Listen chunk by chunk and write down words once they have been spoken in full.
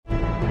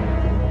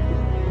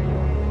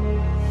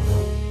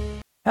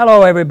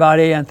Hello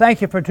everybody, and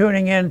thank you for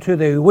tuning in to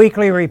the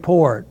weekly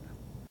report.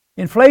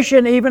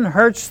 Inflation even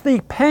hurts the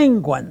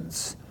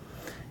penguins.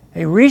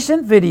 A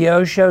recent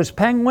video shows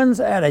penguins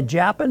at a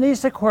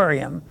Japanese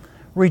aquarium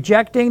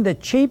rejecting the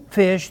cheap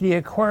fish the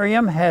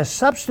aquarium has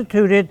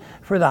substituted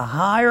for the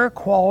higher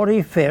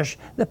quality fish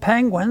the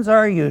penguins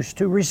are used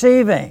to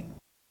receiving.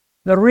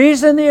 The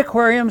reason the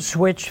aquarium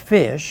switched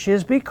fish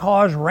is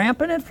because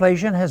rampant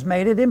inflation has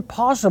made it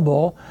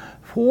impossible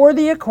for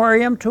the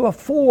aquarium to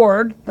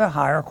afford the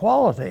higher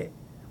quality.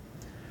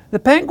 The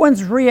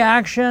penguins'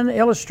 reaction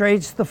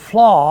illustrates the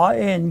flaw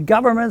in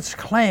governments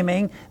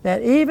claiming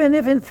that even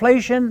if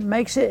inflation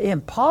makes it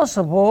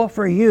impossible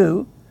for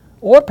you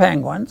or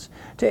penguins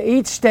to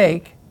eat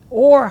steak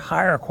or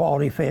higher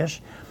quality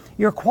fish,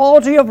 your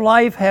quality of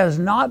life has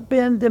not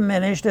been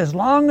diminished as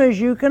long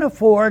as you can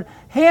afford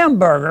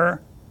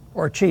hamburger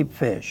or cheap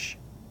fish.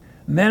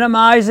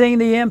 Minimizing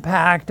the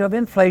impact of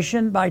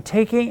inflation by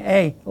taking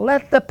a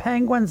let the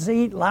penguins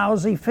eat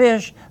lousy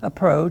fish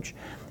approach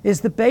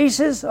is the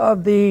basis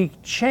of the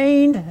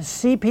chained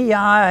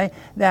CPI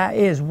that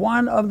is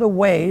one of the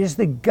ways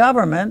the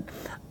government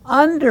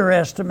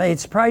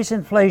underestimates price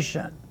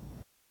inflation.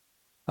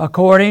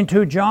 According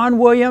to John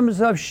Williams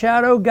of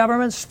Shadow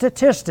Government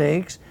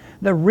Statistics,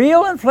 the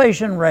real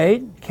inflation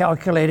rate,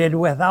 calculated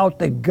without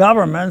the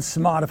government's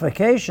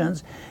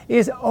modifications,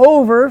 is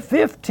over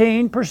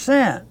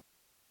 15%.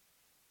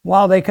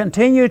 While they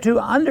continue to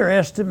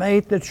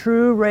underestimate the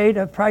true rate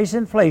of price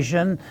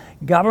inflation,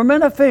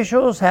 government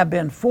officials have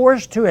been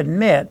forced to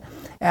admit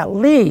at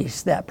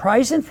least that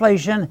price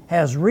inflation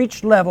has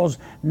reached levels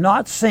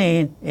not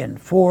seen in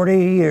 40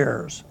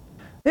 years.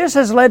 This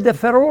has led the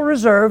Federal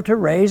Reserve to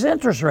raise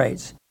interest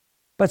rates.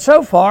 But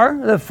so far,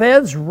 the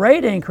Fed's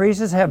rate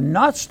increases have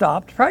not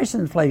stopped price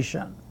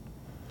inflation.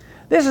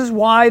 This is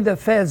why the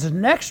Fed's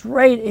next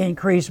rate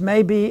increase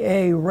may be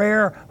a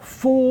rare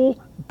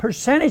full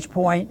percentage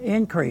point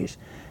increase.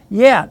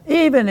 Yet,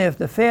 even if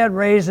the Fed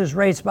raises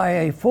rates by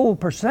a full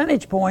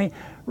percentage point,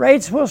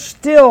 rates will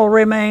still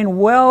remain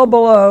well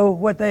below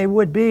what they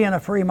would be in a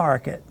free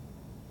market.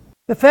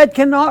 The Fed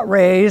cannot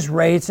raise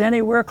rates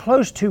anywhere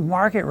close to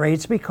market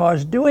rates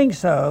because doing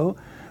so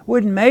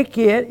would make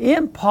it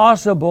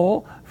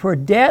impossible for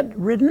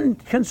debt-ridden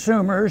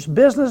consumers,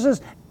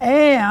 businesses,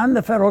 and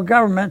the federal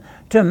government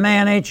to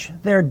manage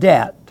their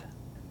debt.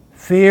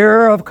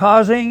 Fear of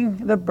causing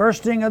the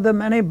bursting of the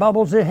many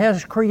bubbles it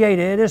has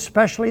created,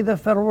 especially the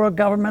federal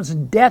government's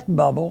debt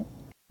bubble,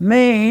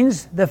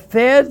 means the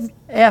Fed's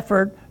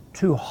effort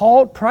to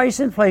halt price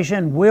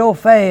inflation will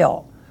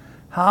fail.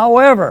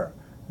 However,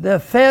 the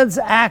Fed's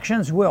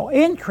actions will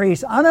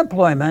increase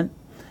unemployment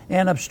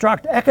and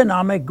obstruct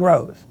economic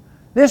growth.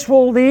 This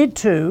will lead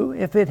to,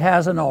 if it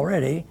hasn't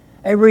already,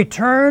 a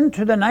return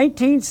to the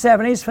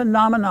 1970s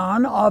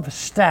phenomenon of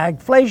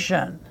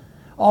stagflation,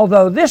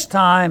 although this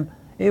time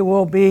it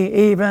will be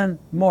even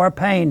more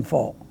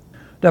painful.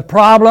 The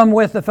problem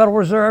with the Federal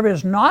Reserve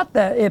is not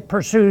that it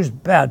pursues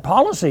bad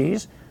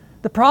policies.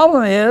 The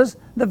problem is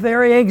the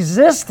very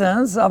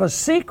existence of a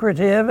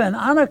secretive and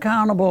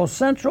unaccountable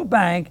central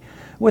bank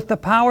with the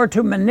power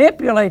to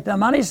manipulate the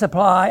money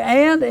supply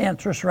and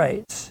interest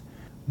rates.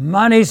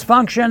 Money's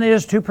function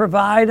is to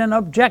provide an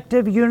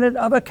objective unit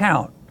of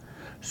account,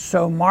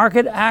 so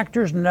market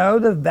actors know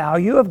the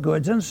value of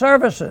goods and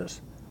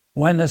services.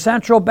 When the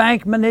central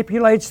bank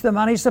manipulates the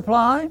money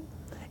supply,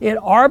 it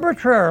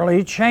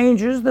arbitrarily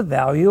changes the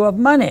value of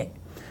money,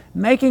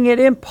 making it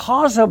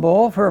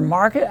impossible for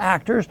market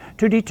actors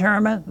to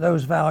determine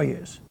those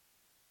values.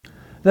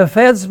 The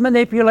Fed's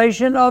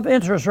manipulation of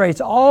interest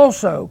rates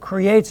also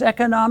creates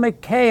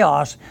economic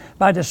chaos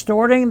by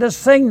distorting the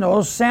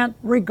signals sent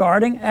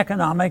regarding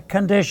economic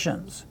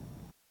conditions.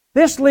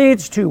 This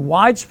leads to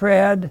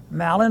widespread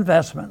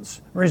malinvestments,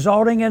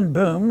 resulting in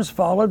booms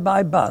followed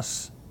by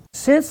busts.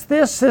 Since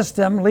this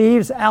system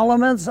leaves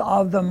elements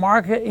of the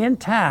market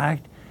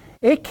intact,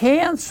 it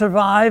can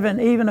survive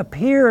and even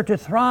appear to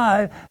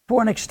thrive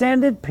for an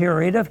extended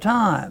period of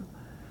time.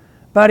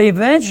 But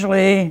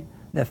eventually,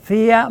 the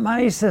fiat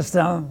money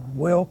system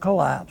will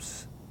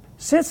collapse.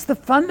 Since the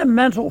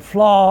fundamental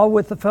flaw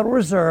with the Federal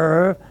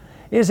Reserve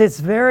is its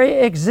very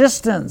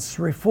existence,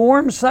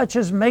 reforms such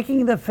as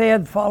making the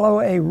Fed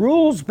follow a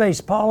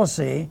rules-based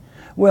policy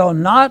will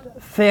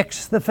not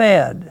fix the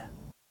Fed.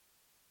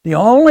 The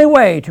only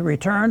way to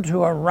return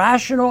to a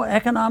rational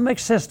economic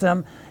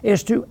system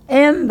is to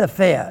end the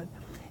Fed.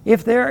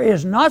 If there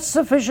is not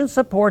sufficient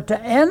support to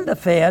end the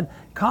Fed,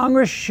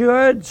 Congress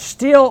should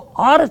still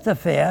audit the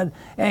Fed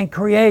and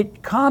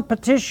create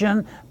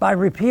competition by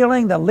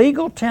repealing the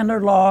legal tender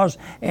laws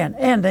and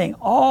ending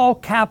all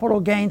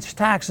capital gains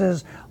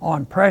taxes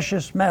on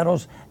precious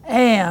metals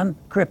and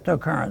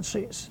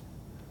cryptocurrencies.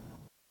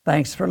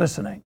 Thanks for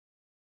listening.